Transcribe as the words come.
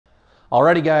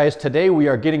Alrighty guys, today we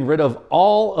are getting rid of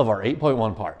all of our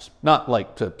 8.1 parts. Not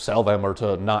like to sell them or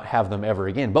to not have them ever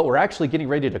again, but we're actually getting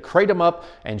ready to crate them up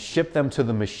and ship them to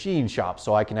the machine shop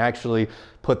so I can actually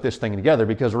put this thing together,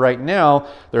 because right now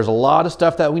there's a lot of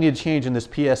stuff that we need to change in this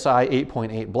PSI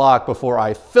 8.8 block before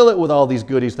I fill it with all these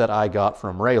goodies that I got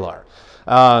from Raylar.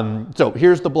 So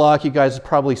here's the block. You guys have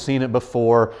probably seen it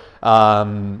before.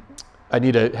 I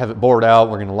need to have it bored out.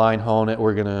 We're going to line hone it.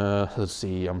 We're going to, let's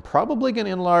see, I'm probably going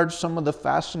to enlarge some of the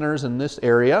fasteners in this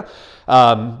area.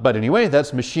 But anyway,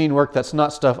 that's machine work. That's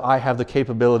not stuff I have the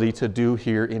capability to do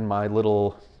here in my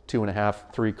little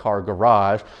 2.5, 3-car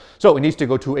garage. So it needs to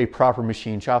go to a proper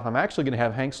machine shop. I'm actually going to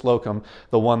have Hank Slocum,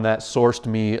 the one that sourced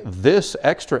me this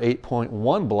extra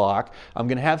 8.1 block, I'm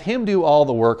going to have him do all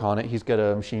the work on it. He's got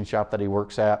a machine shop that he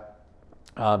works at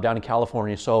down in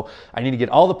California, so I need to get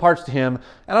all the parts to him,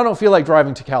 and I don't feel like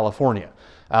driving to California.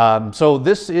 So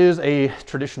this is a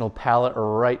traditional pallet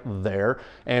right there,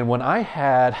 and when I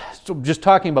had, so just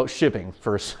talking about shipping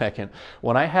for a second,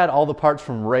 when I had all the parts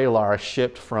from Raylar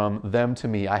shipped from them to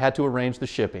me, I had to arrange the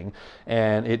shipping,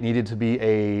 and it needed to be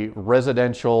a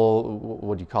residential,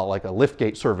 what do you call it, like a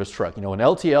liftgate service truck, you know, an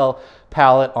LTL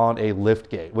pallet on a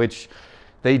liftgate, which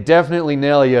they definitely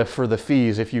nail you for the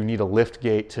fees if you need a lift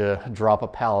gate to drop a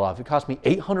pallet off. It cost me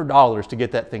 $800 to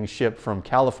get that thing shipped from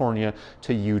California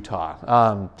to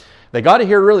Utah. They got it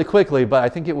here really quickly, but I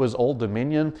think it was Old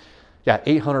Dominion. Yeah,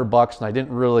 800 bucks, and I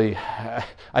didn't really, I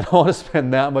don't want to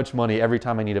spend that much money every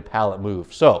time I need a pallet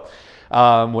moved. So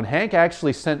when Hank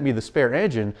actually sent me the spare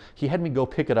engine, he had me go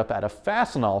pick it up at a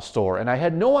Fastenal store, and I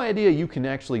had no idea you can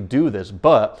actually do this,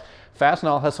 but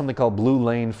Fastenal has something called Blue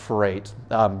Lane Freight.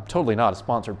 Totally not a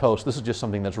sponsored post. This is just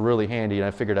something that's really handy, and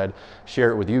I figured I'd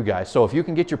share it with you guys. So if you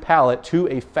can get your pallet to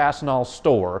a Fastenal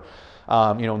store,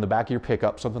 you know, in the back of your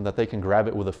pickup, something that they can grab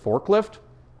it with a forklift,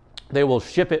 they will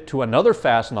ship it to another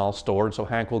Fastenal store, and so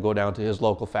Hank will go down to his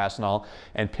local Fastenal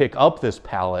and pick up this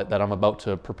pallet that I'm about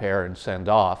to prepare and send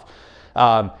off.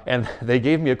 And they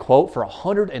gave me a quote for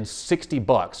 160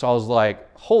 bucks. So I was like,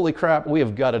 holy crap, we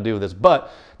have got to do this.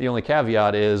 But the only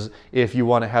caveat is if you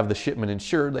want to have the shipment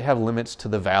insured, they have limits to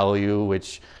the value,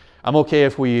 which I'm okay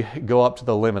if we go up to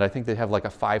the limit. I think they have like a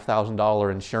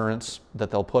 $5,000 insurance that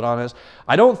they'll put on us.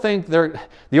 I don't think the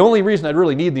only reason I'd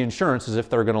really need the insurance is if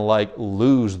they're going to like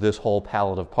lose this whole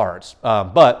pallet of parts.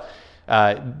 But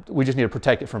we just need to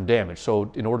protect it from damage.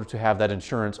 So in order to have that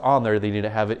insurance on there, they need to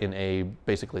have it in a,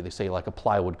 basically they say like a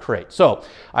plywood crate. So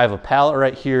I have a pallet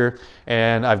right here,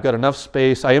 and I've got enough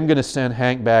space. I am going to send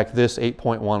Hank back this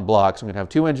 8.1 block. So I'm going to have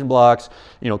 2 engine blocks,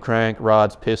 you know, crank,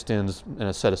 rods, pistons, and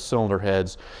a set of cylinder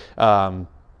heads.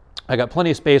 I got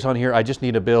plenty of space on here. I just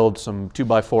need to build some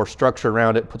 2x4 structure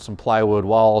around it, put some plywood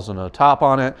walls and a top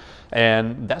on it,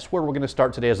 and that's where we're going to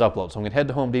start today's upload. So I'm going to head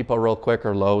to Home Depot real quick,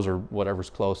 or Lowe's, or whatever's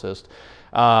closest.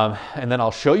 And then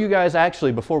I'll show you guys,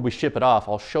 actually, before we ship it off,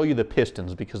 I'll show you the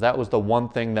pistons, because that was the one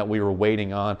thing that we were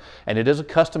waiting on, and it is a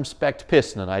custom spec'd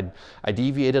piston, and I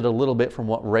deviated a little bit from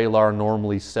what Raylar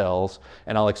normally sells,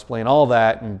 and I'll explain all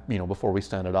that, and, you know, before we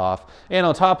send it off. And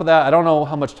on top of that, I don't know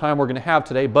how much time we're going to have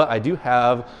today, but I do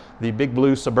have the big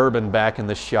blue Suburban back in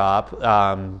the shop.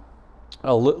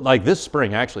 Like this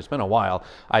spring, actually, it's been a while,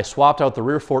 I swapped out the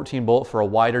rear 14 bolt for a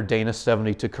wider Dana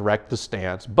 70 to correct the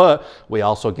stance, but we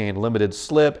also gained limited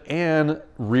slip and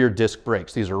rear disc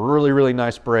brakes. These are really, really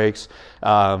nice brakes,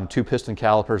 2 piston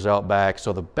calipers out back,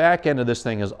 so the back end of this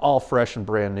thing is all fresh and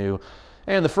brand new.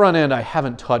 And the front end I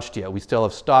haven't touched yet. We still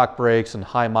have stock brakes and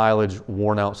high mileage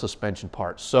worn out suspension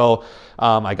parts. So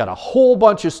I got a whole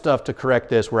bunch of stuff to correct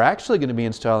this. We're actually going to be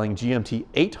installing GMT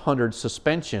 800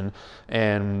 suspension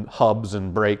and hubs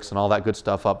and brakes and all that good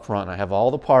stuff up front. I have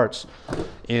all the parts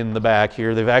in the back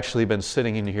here. They've actually been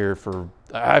sitting in here for,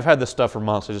 I've had this stuff for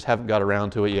months. I just haven't got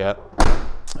around to it yet.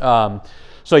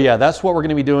 So yeah, that's what we're going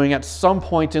to be doing at some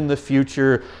point in the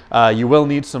future. You will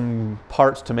need some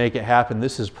parts to make it happen.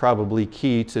 This is probably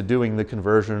key to doing the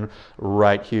conversion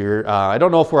right here. I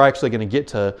don't know if we're actually going to get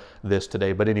to this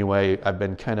today, but anyway, I've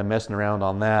been kind of messing around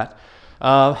on that.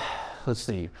 Let's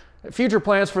see. Future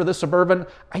plans for this Suburban,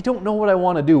 I don't know what I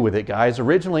want to do with it, guys.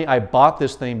 Originally, I bought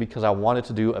this thing because I wanted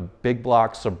to do a big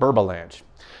block Suburbalanche.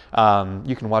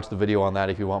 You can watch the video on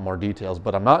that if you want more details,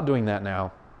 but I'm not doing that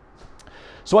now.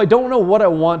 So I don't know what I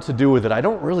want to do with it. I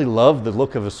don't really love the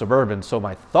look of a Suburban, so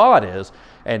my thought is,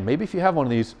 and maybe if you have one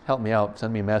of these, help me out,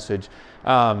 send me a message.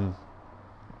 I'm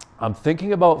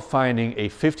thinking about finding a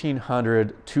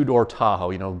 1500 2-door Tahoe,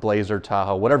 you know, Blazer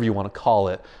Tahoe, whatever you want to call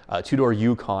it, 2-door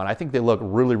Yukon. I think they look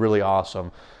really, really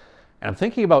awesome. And I'm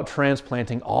thinking about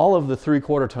transplanting all of the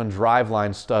 3/4 ton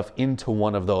driveline stuff into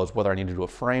one of those, whether I need to do a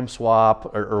frame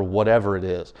swap or whatever it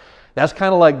is. That's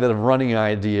kind of like the running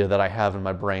idea that I have in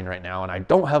my brain right now, and I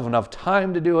don't have enough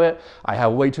time to do it. I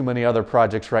have way too many other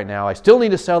projects right now. I still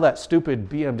need to sell that stupid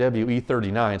BMW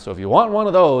E39, so if you want one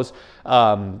of those,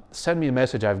 send me a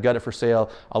message. I've got it for sale.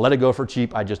 I'll let it go for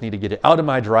cheap. I just need to get it out of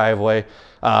my driveway.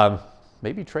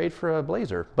 Maybe trade for a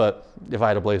Blazer, but if I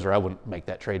had a Blazer, I wouldn't make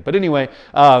that trade. But anyway,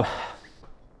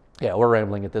 yeah, we're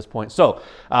rambling at this point. So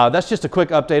that's just a quick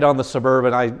update on the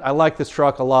Suburban. I like this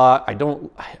truck a lot. I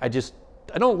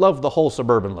don't love the whole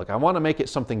Suburban look. I want to make it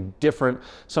something different,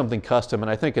 something custom, and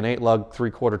I think an 8-lug,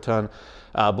 3/4 ton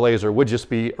Blazer would just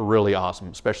be really awesome,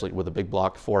 especially with a big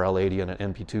block 4L80 and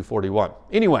an NP241.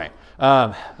 Anyway,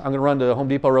 I'm going to run to Home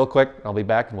Depot real quick. I'll be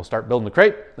back and we'll start building the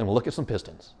crate, then we'll look at some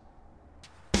pistons.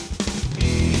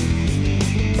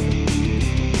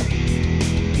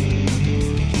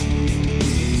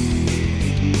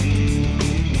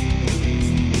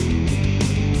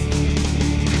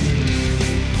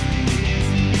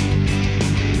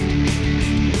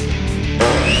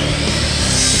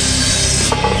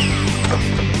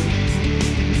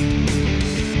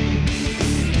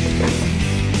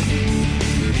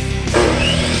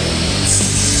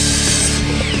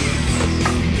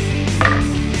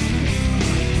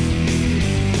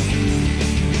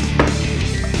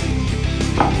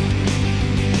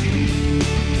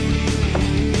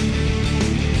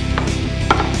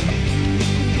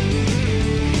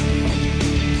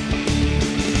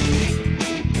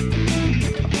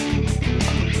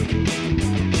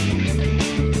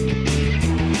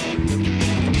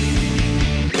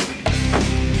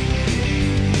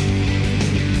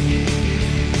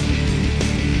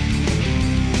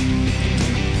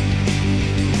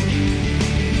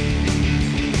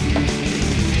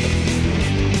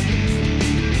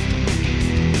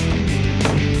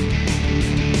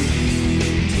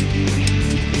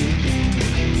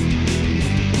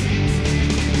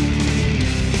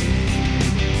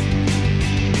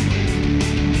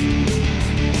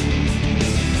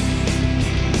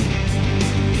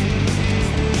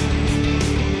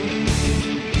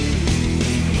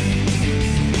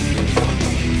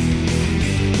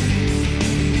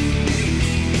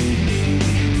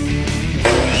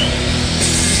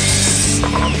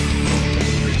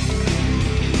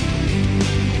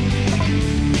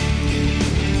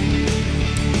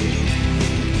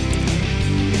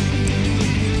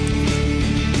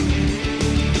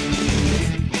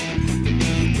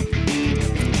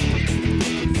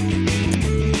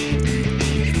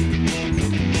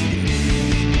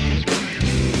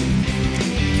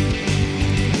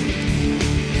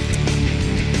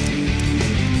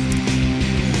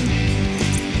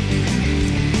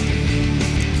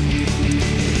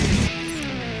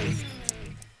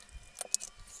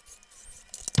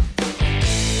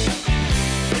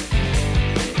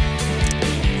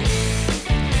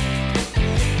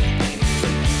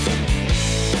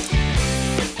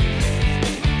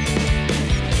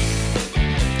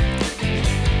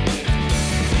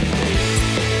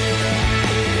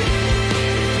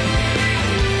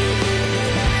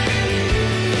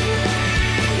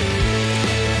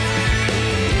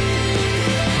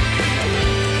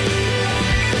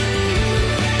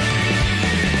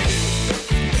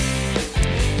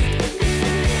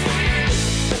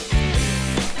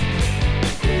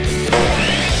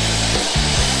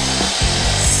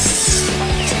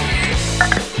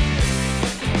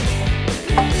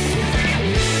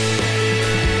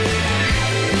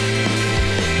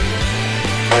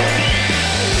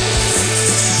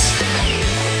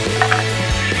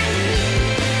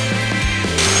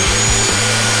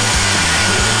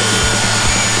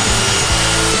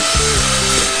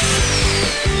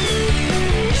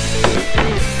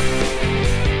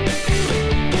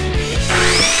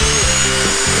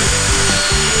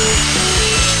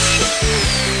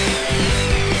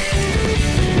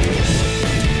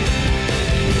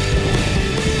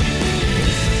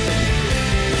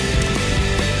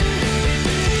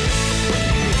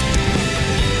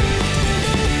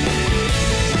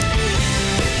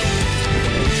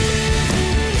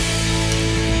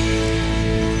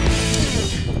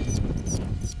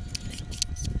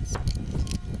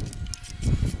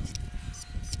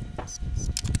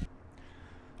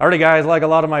 Alrighty guys, like a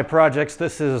lot of my projects,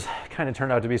 this is kind of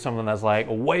turned out to be something that's like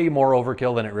way more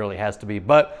overkill than it really has to be,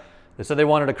 but They said they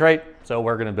wanted a crate, so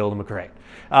we're going to build them a crate.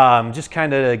 Just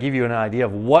kind of give you an idea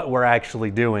of what we're actually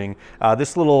doing.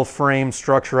 This little frame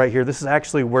structure right here, this is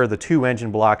actually where the 2 engine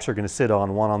blocks are going to sit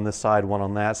on, one on this side, one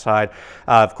on that side.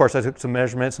 Of course, I took some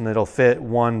measurements and it'll fit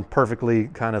one perfectly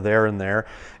kind of there and there.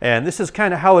 And this is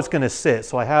kind of how it's going to sit.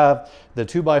 So I have the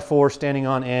 2x4 standing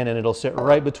on end, and it'll sit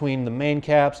right between the main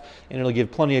caps, and it'll give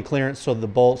plenty of clearance so the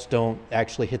bolts don't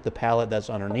actually hit the pallet that's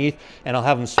underneath. And I'll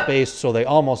have them spaced so they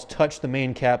almost touch the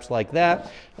main caps like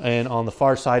that, and on the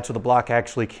far side so the block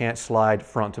actually can't slide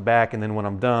front to back. And then when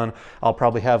I'm done, I'll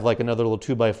probably have like another little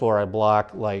 2x4 I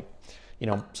block, like, you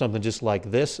know, something just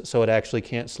like this, so it actually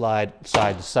can't slide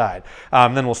side to side.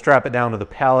 Then we'll strap it down to the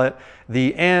pallet.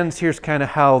 The ends, here's kind of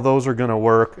how those are going to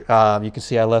work. You can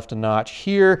see I left a notch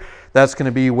here. That's going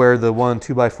to be where the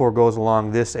 2x4 goes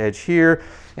along this edge here.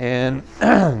 And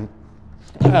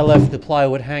I left the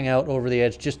plywood hang out over the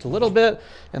edge just a little bit,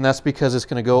 and that's because it's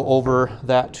going to go over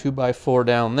that 2x4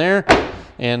 down there.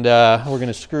 And we're going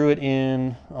to screw it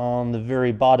in on the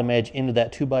very bottom edge into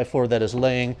that 2x4 that is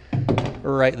laying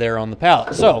right there on the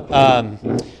pallet. So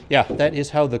yeah, that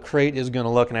is how the crate is going to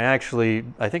look. And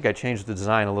I think I changed the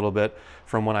design a little bit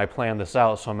from when I planned this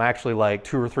out. So I'm actually like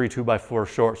 2 or 3 2x4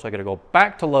 short. So I got to go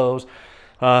back to Lowe's,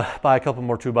 buy a couple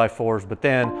more 2x4s, but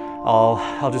then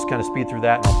I'll just kind of speed through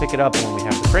that and I'll pick it up, and when we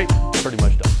have the crate, it's pretty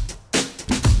much done.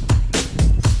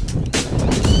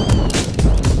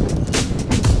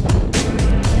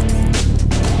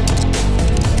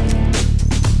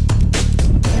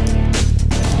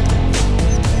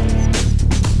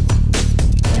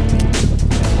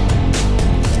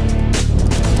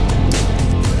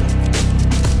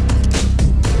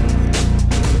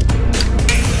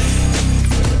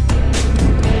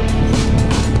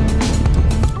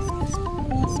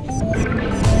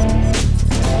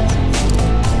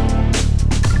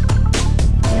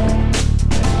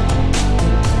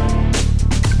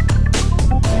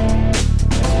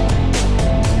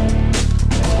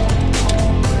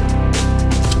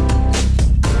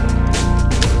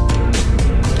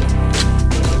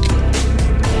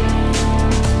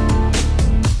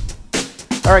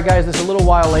 All right, guys, this is a little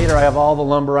while later. I have all the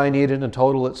lumber I needed. In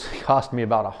total, it's cost me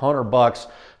about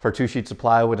 $100 for 2 sheets of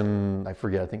plywood, and I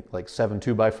forget, I think like 7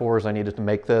 2x4s I needed to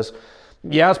make this.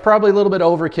 Yeah, it's probably a little bit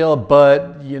overkill,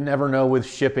 but you never know with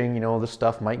shipping. You know, this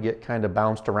stuff might get kind of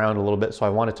bounced around a little bit, so I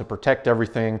wanted to protect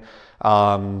everything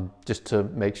just to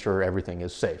make sure everything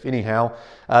is safe. Anyhow,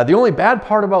 the only bad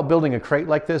part about building a crate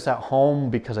like this at home,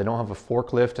 because I don't have a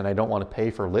forklift and I don't want to pay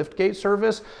for lift gate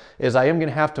service, is I am going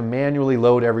to have to manually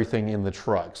load everything in the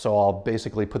truck. So I'll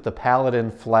basically put the pallet in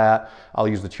flat, I'll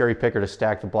use the cherry picker to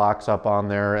stack the blocks up on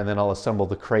there, and then I'll assemble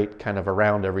the crate kind of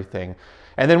around everything.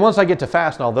 And then once I get to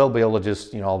Fastenal, they'll be able to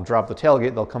just, you know, I'll drop the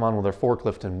tailgate, they'll come on with their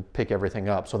forklift and pick everything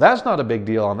up. So that's not a big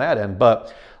deal on that end,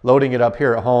 but loading it up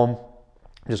here at home,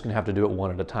 I'm just gonna have to do it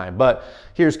one at a time. But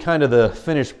here's kind of the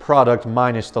finished product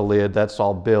minus the lid. That's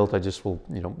all built. I just will,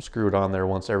 you know, screw it on there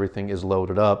once everything is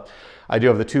loaded up. I do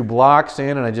have the 2 blocks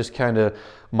in, and I just kind of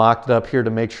mocked it up here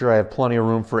to make sure I have plenty of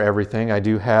room for everything. I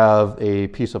do have a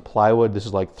piece of plywood. This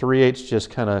is like 3/8 just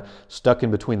kind of stuck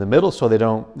in between the middle so they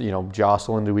don't, you know,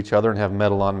 jostle into each other and have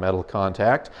metal on metal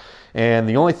contact. And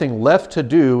the only thing left to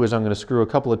do is I'm going to screw a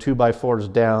couple of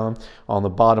 2x4s down on the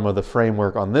bottom of the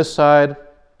framework on this side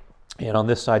and on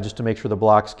this side, just to make sure the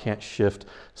blocks can't shift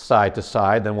side to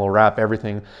side. Then we'll wrap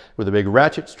everything with a big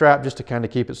ratchet strap just to kind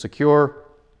of keep it secure.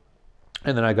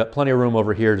 And then I got plenty of room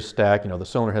over here to stack. You know, the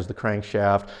cylinder has the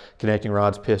crankshaft, connecting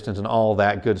rods, pistons, and all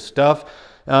that good stuff.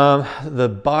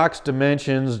 The box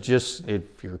dimensions, just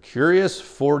if you're curious,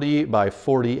 40 by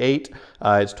 48.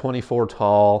 It's 24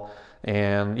 tall.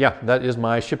 And yeah, that is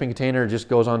my shipping container. It just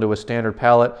goes onto a standard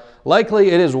pallet. Likely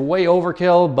it is way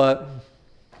overkill, but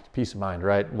peace of mind,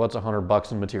 right? What's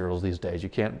 $100 in materials these days? You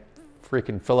can't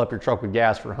freaking fill up your truck with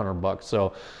gas for $100.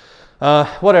 So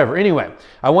whatever. Anyway,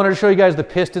 I wanted to show you guys the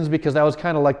pistons because that was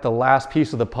kind of like the last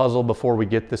piece of the puzzle before we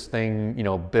get this thing, you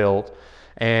know, built.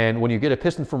 And when you get a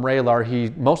piston from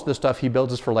Raylar, most of the stuff he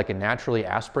builds is for like a naturally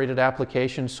aspirated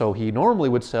application. So he normally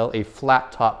would sell a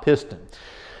flat top piston.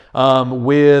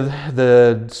 With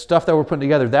the stuff that we're putting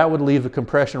together, that would leave a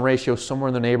compression ratio somewhere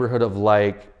in the neighborhood of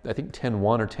like, I think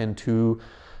 10:1 or 10:2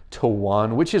 to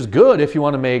 1, which is good if you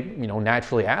want to make, you know,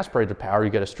 naturally aspirated power. You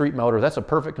get a street motor, that's a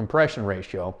perfect compression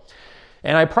ratio.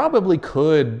 And I probably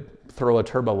could throw a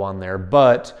turbo on there,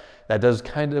 but that does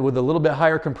kind of, with a little bit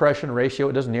higher compression ratio,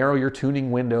 it does narrow your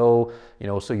tuning window, you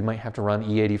know, so you might have to run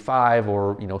E85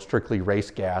 or, you know, strictly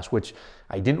race gas, which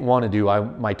I didn't want to do.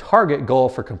 My target goal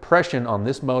for compression on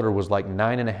this motor was like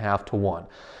 9.5 to 1.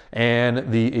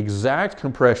 And the exact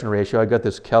compression ratio, I got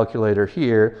this calculator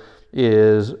here,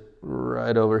 is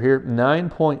right over here,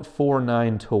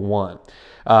 9.49 to 1.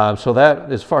 So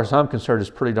that, as far as I'm concerned, is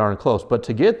pretty darn close. But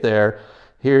to get there,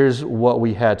 here's what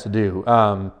we had to do.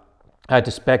 I had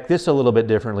to spec this a little bit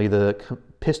differently. The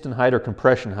piston height or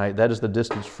compression height, that is the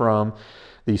distance from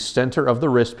the center of the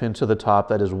wrist pin to the top.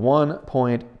 That is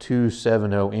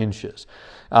 1.270 inches.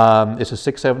 It's a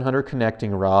 6/700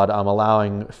 connecting rod. I'm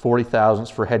allowing 40 thousandths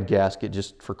for head gasket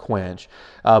just for quench.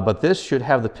 But this should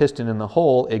have the piston in the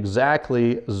hole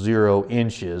exactly 0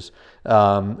 inches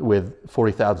with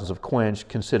 40 thousandths of quench,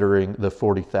 considering the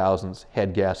 40 thousandths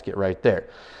head gasket right there.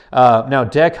 Now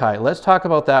deck height, let's talk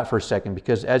about that for a second,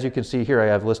 because as you can see here, I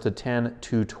have listed 10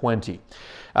 to 20.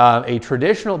 A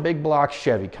traditional big block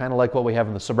Chevy, kind of like what we have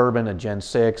in the Suburban, a Gen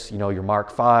 6, you know, your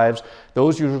Mark 5s,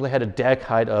 those usually had a deck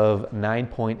height of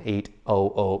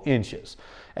 9.800 inches.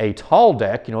 A tall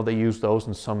deck, you know, they use those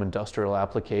in some industrial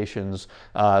applications.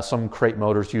 Some crate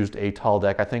motors used a tall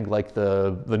deck. I think like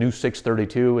the new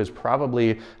 632 is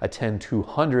probably a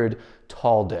 10200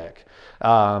 tall deck.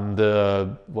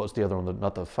 What's the other one?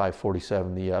 Not the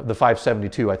 547, the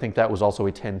 572. I think that was also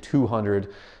a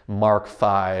 10200 Mark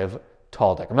 5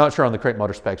 tall deck. I'm not sure on the crate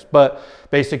motor specs, but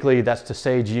basically that's to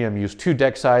say GM used two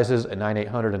deck sizes, a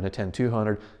 9800 and a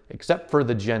 10200, except for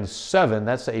the Gen 7.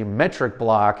 That's a metric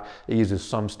block. It uses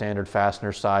some standard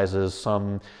fastener sizes,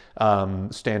 some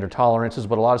standard tolerances,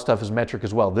 but a lot of stuff is metric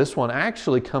as well. This one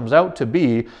actually comes out to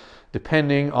be,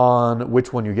 depending on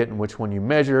which one you get and which one you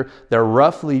measure, they're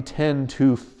roughly 10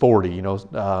 to 40. You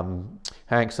know,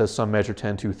 Hank says some measure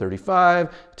 10 to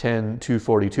 35, 10 to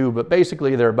 42, but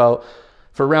basically they're about,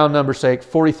 for round number's sake,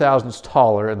 40 thousandths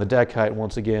taller, and the deck height,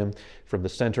 once again, from the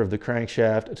center of the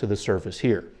crankshaft to the surface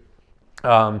here.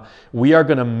 We are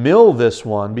going to mill this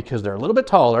one because they're a little bit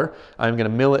taller. I'm going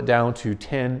to mill it down to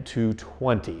 10 to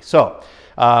 20. So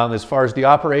as far as the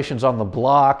operations on the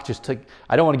block,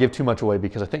 I don't want to give too much away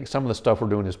because I think some of the stuff we're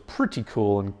doing is pretty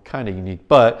cool and kind of unique,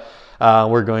 but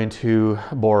we're going to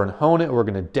bore and hone it. We're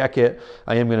going to deck it.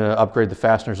 I am going to upgrade the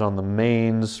fasteners on the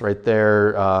mains right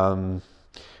there.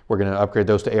 We're going to upgrade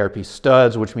those to ARP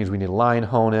studs, which means we need to line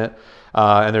hone it.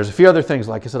 And there's a few other things,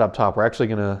 like I said, up top. We're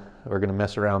going to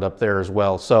mess around up there as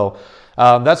well. So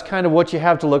that's kind of what you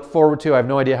have to look forward to. I have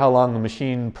no idea how long the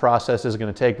machine process is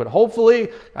going to take, but hopefully,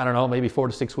 I don't know, maybe 4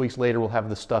 to 6 weeks later, we'll have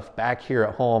this stuff back here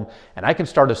at home, and I can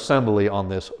start assembly on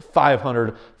this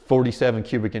 547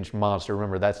 cubic inch monster.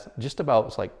 Remember, that's just about,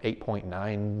 it's like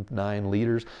 8.99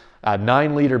 liters,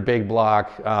 9-liter big block.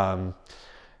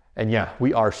 And yeah,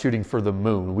 we are shooting for the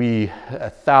moon.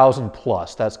 1,000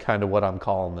 plus, that's kind of what I'm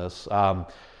calling this.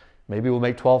 Maybe we'll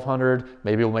make 1,200,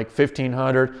 maybe we'll make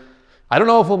 1,500. I don't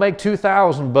know if we'll make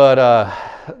 2,000, but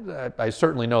I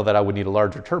certainly know that I would need a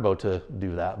larger turbo to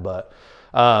do that. But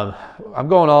I'm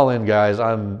going all in, guys.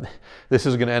 This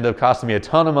is gonna end up costing me a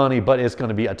ton of money, but it's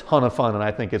gonna be a ton of fun, and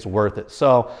I think it's worth it.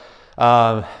 So,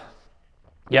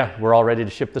 yeah, we're all ready to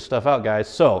ship this stuff out, guys.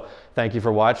 So thank you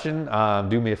for watching.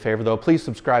 Do me a favor, though. Please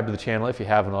subscribe to the channel if you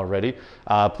haven't already.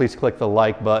 Please click the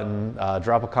like button.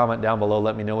 Drop a comment down below.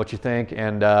 Let me know what you think.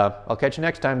 And I'll catch you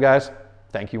next time, guys.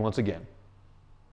 Thank you once again.